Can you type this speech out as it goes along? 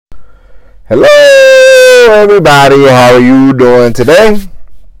Hello, everybody. How are you doing today?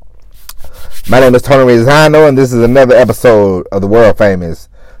 My name is Tony Rizano, and this is another episode of the world famous,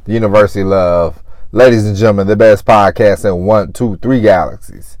 the University Love. Ladies and gentlemen, the best podcast in 1, 2, 3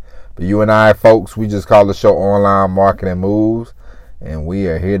 galaxies. But you and I, folks, we just call the show Online Marketing Moves, and we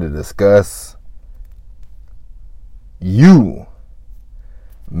are here to discuss you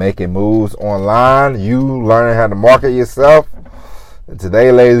making moves online, you learning how to market yourself. And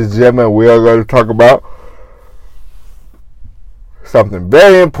today, ladies and gentlemen, we are going to talk about something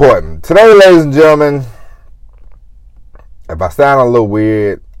very important. Today, ladies and gentlemen, if I sound a little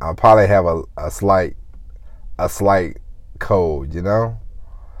weird, I'll probably have a slight cold, you know.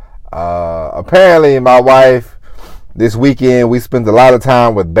 Apparently, my wife, this weekend, we spent a lot of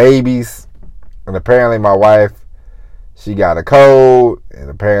time with babies. And apparently, my wife, she got a cold. And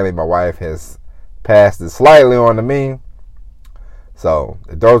apparently, my wife has passed it slightly on to me. So,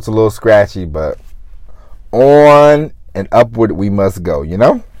 the throat's a little scratchy, but on and upward we must go, you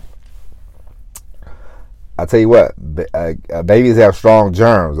know? I tell you what, babies have strong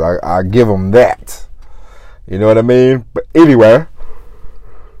germs. I give them that. You know what I mean? But anyway,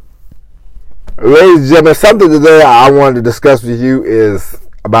 ladies and gentlemen, something today I wanted to discuss with you is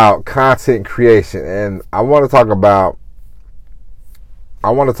about content creation. And I want to talk about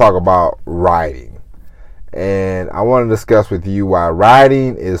writing. And I want to discuss with you why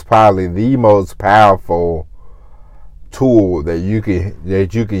writing is probably the most powerful tool that you can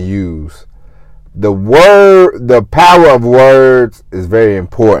use. The power of words is very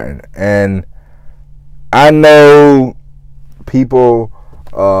important, and I know people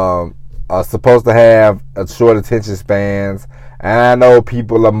are supposed to have a short attention spans, and I know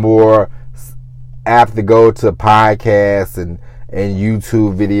people are more apt to go to podcasts and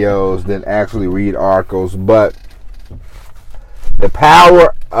YouTube videos than actually read articles. But the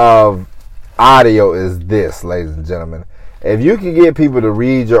power of audio is this, ladies and gentlemen. If you can get people to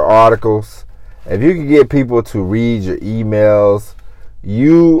read your articles, if you can get people to read your emails,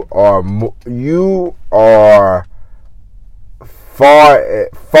 you are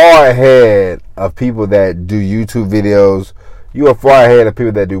far ahead of people that do YouTube videos. You are far ahead of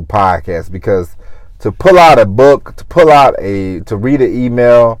people that do podcasts, because to pull out a book, to read an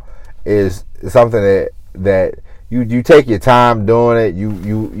email is something that you take your time doing it.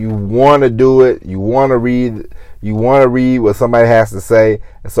 You want to do it. You want to read what somebody has to say.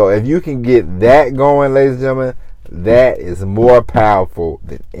 And so if you can get that going, ladies and gentlemen, that is more powerful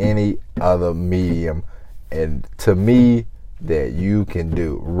than any other medium, and to me, that you can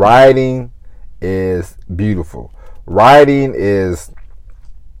do. Writing is beautiful. Writing is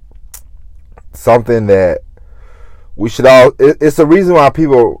something that we should all. It's the reason why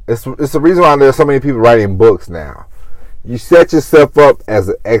It's the reason why there's so many people writing books now. You set yourself up as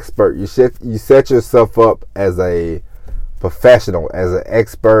an expert. You set yourself up as a professional, as an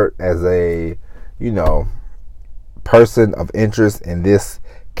expert, as a person of interest in this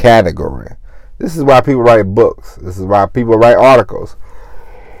category. This is why people write books. This is why people write articles.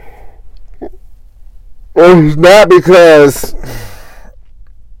 It's not because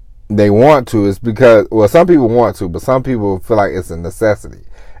they want to. It's because, well, some people want to, but some people feel like it's a necessity.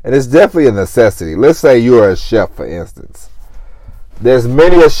 And it's definitely a necessity. Let's say you're a chef, for instance. There's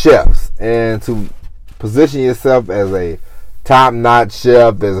many chefs, and to position yourself as a top-notch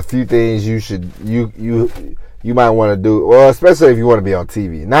chef, there's a few things you might want to do. Well, especially if you want to be on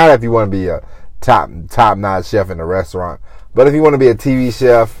TV. Not if you want to be a top-notch chef in a restaurant, but if you want to be a TV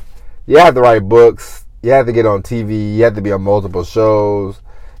chef, you have to write books. You have to get on TV. You have to be on multiple shows.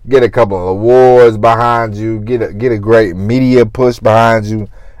 Get a couple of awards behind you. Get a great media push behind you.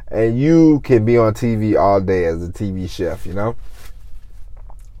 And you can be on TV all day as a TV chef, you know?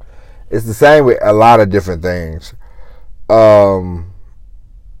 It's the same with a lot of different things.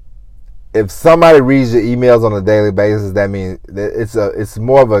 If somebody reads your emails on a daily basis, that means that it's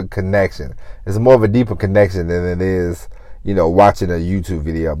more of a connection. It's more of a deeper connection than it is, watching a YouTube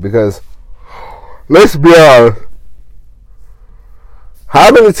video. Because, let's be honest, how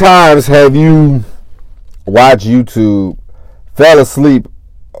many times have you watched YouTube, fell asleep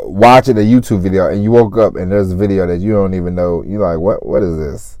watching a YouTube video, and you woke up and there's a video that you don't even know? You're like, what is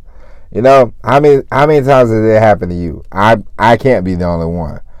this? How many times has it happened to you? I can't be the only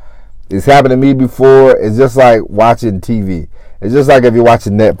one. It's happened to me before. It's just like watching TV. It's just like if you're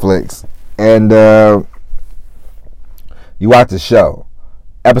watching Netflix and you watch a show.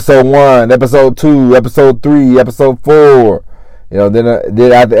 Episode 1, episode 2, episode 3, episode 4.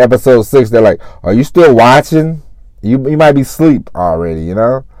 Then after episode 6, they're like, "Are you still watching?" You might be asleep already,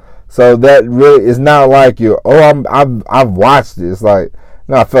 So that really is not like I've watched it. It's like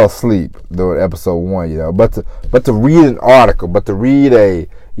No, I fell asleep during episode 1, But to read an article, but to read a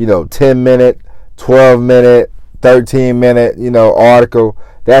 10-minute, 12-minute, 13-minute article,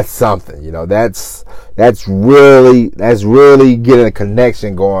 that's something. That's really getting a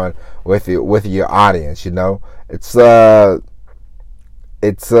connection going with your audience.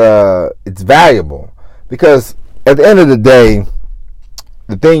 It's valuable, because at the end of the day,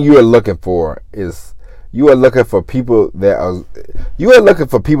 the thing you are looking for is you are looking for people to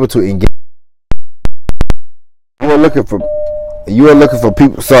engage. You are looking for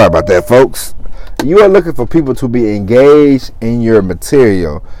people. Sorry about that, folks. You are looking for people to be engaged in your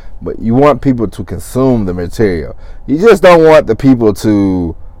material, but you want people to consume the material. You just don't want the people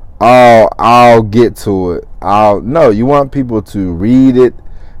to, I'll get to it. No, you want people to read it.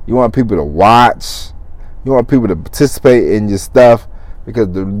 You want people to watch. You want people to participate in your stuff,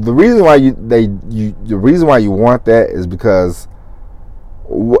 because the reason why you want that is because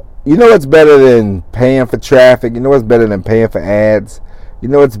what's better than paying for traffic. What's better than paying for ads.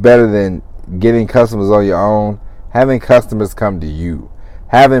 What's better than getting customers on your own. Having customers come to you,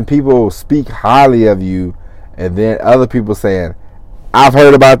 having people speak highly of you, and then other people saying, I've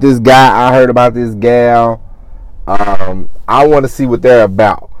heard about this guy, I heard about this gal, I want to see what they're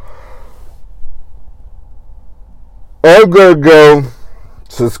about. I'm going to go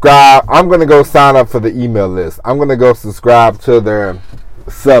subscribe. I'm going to go sign up for the email list. I'm going to go subscribe to their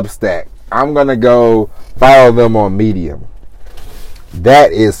Substack. I'm going to go follow them on Medium.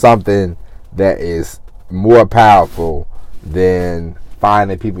 That is something that is more powerful than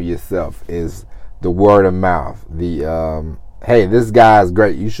finding people yourself, is the word of mouth. The, hey, this guy is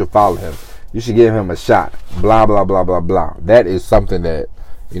great. You should follow him. You should give him a shot. Blah, blah, blah, blah, blah. That is something that,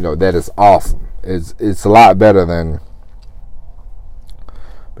 that is awesome. It's a lot better than,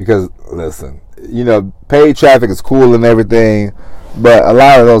 because, listen, paid traffic is cool and everything, but a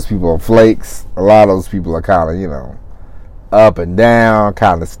lot of those people are flakes. A lot of those people are kind of, up and down,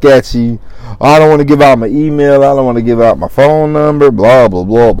 kind of sketchy. I don't want to give out my email. I don't want to give out my phone number, blah, blah,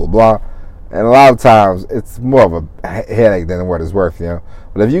 blah, blah, blah. And a lot of times, it's more of a headache than what it's worth,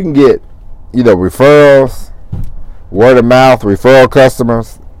 But if you can get, referrals, word of mouth, referral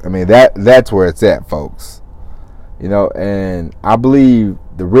customers, I mean, that's where it's at, folks. And I believe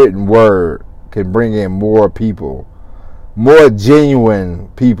the written word can bring in more people, more genuine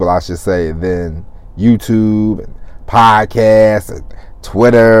people, I should say, than YouTube and podcasts and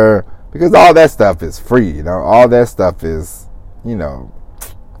Twitter, because all that stuff is free. All that stuff is,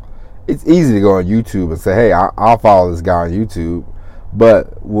 it's easy to go on YouTube and say, hey, I'll follow this guy on YouTube.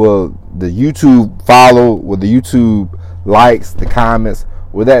 But will the YouTube likes, the comments,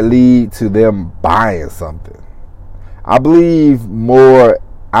 will that lead to them buying something? I believe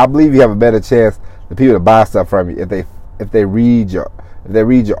you have a better chance for people to buy stuff from you if they read your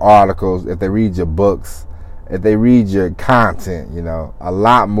articles, if they read your books, if they read your content, a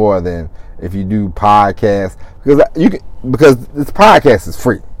lot more than if you do podcasts, because this podcast is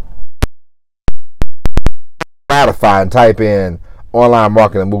free. Spotify and type in online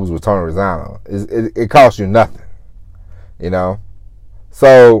marketing moves with Tony Rosano. It costs you nothing,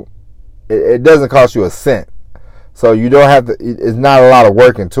 so it doesn't cost you a cent. So you don't have to. It's not a lot of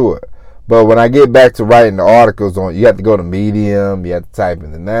work into it. But when I get back to writing the articles you have to go to Medium. You have to type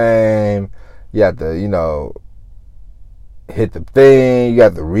in the name. You have to, hit the thing. You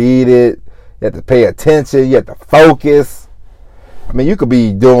have to read it. You have to pay attention. You have to focus. I mean, you could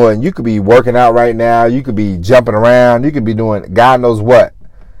be working out right now. You could be jumping around. You could be doing God knows what.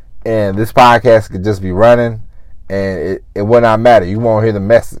 And this podcast could just be running, and it will not matter. You won't hear the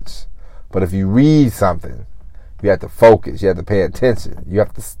message. But if you read something, you have to focus. You have to pay attention. You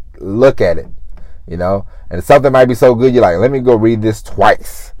have to look at it, And something might be so good, you're like, let me go read this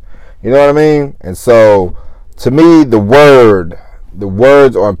twice. You know what I mean? And so, to me, the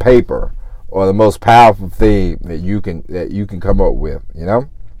words on paper are the most powerful thing that you can come up with, And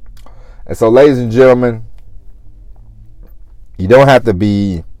so, ladies and gentlemen, you don't have to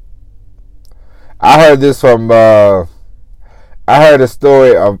be. I heard this from. I heard a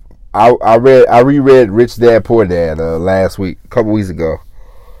story of. I reread Rich Dad Poor Dad last week, a couple weeks ago,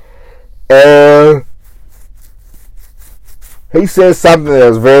 and he said something that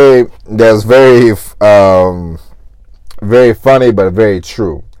was very funny, but very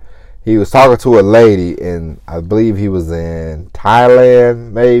true. He was talking to a lady, and I believe he was in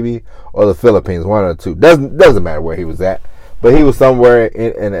Thailand, maybe, or the Philippines, one of the two. Doesn't matter where he was at, but he was somewhere,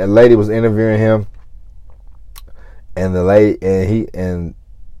 and a lady was interviewing him, and the lady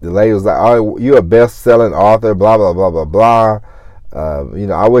was like, "Oh, you're a best-selling author, blah blah blah blah blah.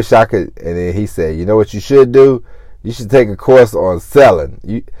 I wish I could." And then he said, "You know what you should do? You should take a course on selling.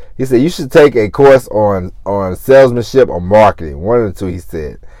 He said you should take a course on salesmanship or marketing. One of the two, he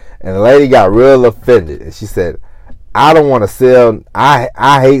said. And the lady got real offended, and she said, I don't want to sell. I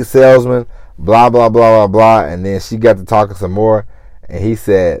hate salesmen. Blah blah blah blah blah. And then she got to talking some more, and he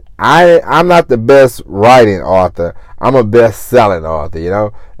said, I'm not the best writing author. I'm a best selling author. You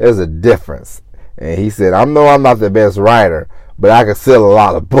know, there's a difference. And he said, I'm not the best writer, but I can sell a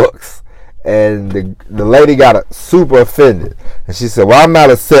lot of books. And the lady got super offended, and she said, well, I'm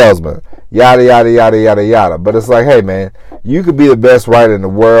not a salesman. Yada yada yada yada yada. But it's like, hey man, you could be the best writer in the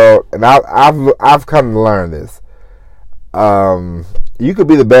world, and I've come to learn this. You could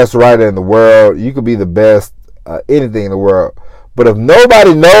be the best writer in the world. You could be the best anything in the world. But if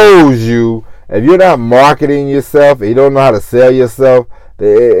nobody knows you, if you're not marketing yourself, if you don't know how to sell yourself,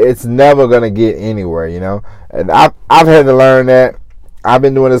 it's never gonna get anywhere, you know. And I've had to learn that. I've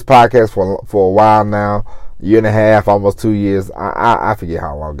been doing this podcast for a while now, a year and a half, almost 2 years. I forget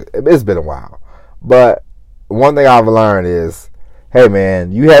how long. It's been a while. But one thing I've learned is, hey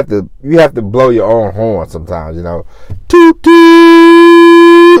man, you have to blow your own horn sometimes, you know. Toot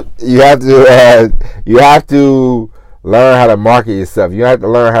toot. You have to learn how to market yourself. You have to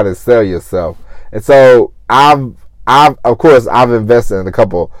learn how to sell yourself. And so I've invested in a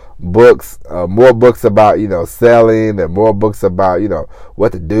couple books, more books about, you know, selling, and more books about, you know,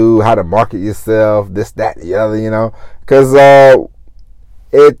 what to do, how to market yourself, this, that, the other, you know, because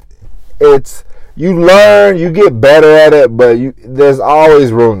it's you learn, you get better at it, but there's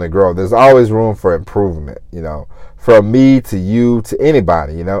always room to grow. There's always room for improvement, you know, from me to you to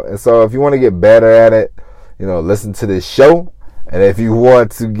anybody, you know. And so if you want to get better at it, you know, listen to this show. And if you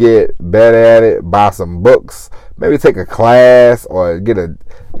want to get better at it, buy some books, maybe take a class, or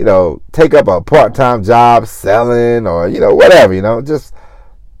take up a part-time job selling, or, you know, whatever, you know, just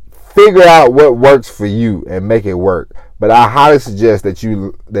figure out what works for you and make it work. But I highly suggest that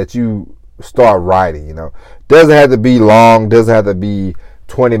you start writing, you know. Doesn't have to be long, doesn't have to be a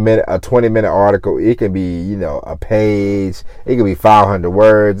 20-minute article. It can be, you know, a page. It can be 500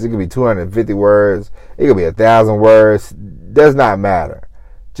 words. It can be 250 words. It can be 1,000 words. Does not matter.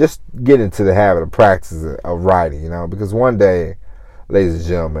 Just get into the habit of practice of writing, you know, because one day, ladies and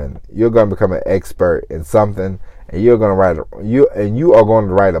gentlemen, you're going to become an expert in something, and you are going to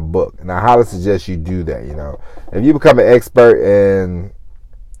write a book. And I highly suggest you do that, you know. If you become an expert in,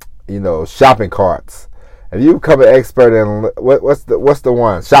 you know, shopping carts, if you become an expert in what's the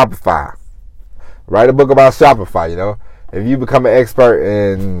one? Shopify. Write a book about Shopify, you know. If you become an expert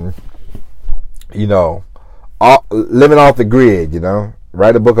in, you know, living off the grid, you know,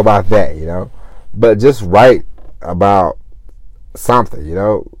 write a book about that, you know. But just write about something, you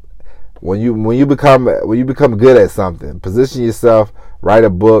know. When you become good at something, position yourself, write a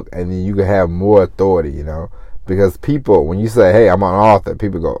book, and then you can have more authority, you know. Because people, when you say, hey, I'm an author,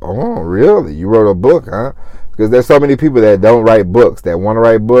 people go, oh, really? You wrote a book, huh? Because there's so many people that don't write books, that want to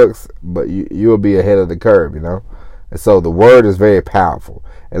write books, but you'll be ahead of the curve, you know. And so the word is very powerful.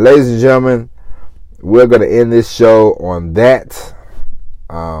 And ladies and gentlemen, we're going to end this show on that.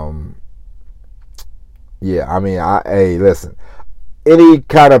 Hey, listen. Any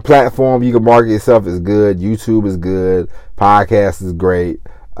kind of platform you can market yourself is good. YouTube is good. Podcast is great.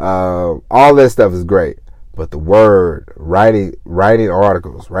 All that stuff is great. But the word, writing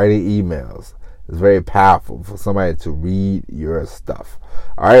articles, writing emails, is very powerful for somebody to read your stuff.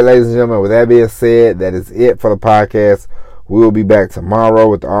 All right, ladies and gentlemen, with that being said, that is it for the podcast. We will be back tomorrow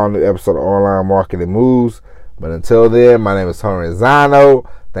with the all-new episode of Online Marketing Moves. But until then, my name is Tony Rizzano.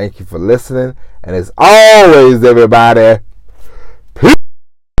 Thank you for listening. And as always, everybody,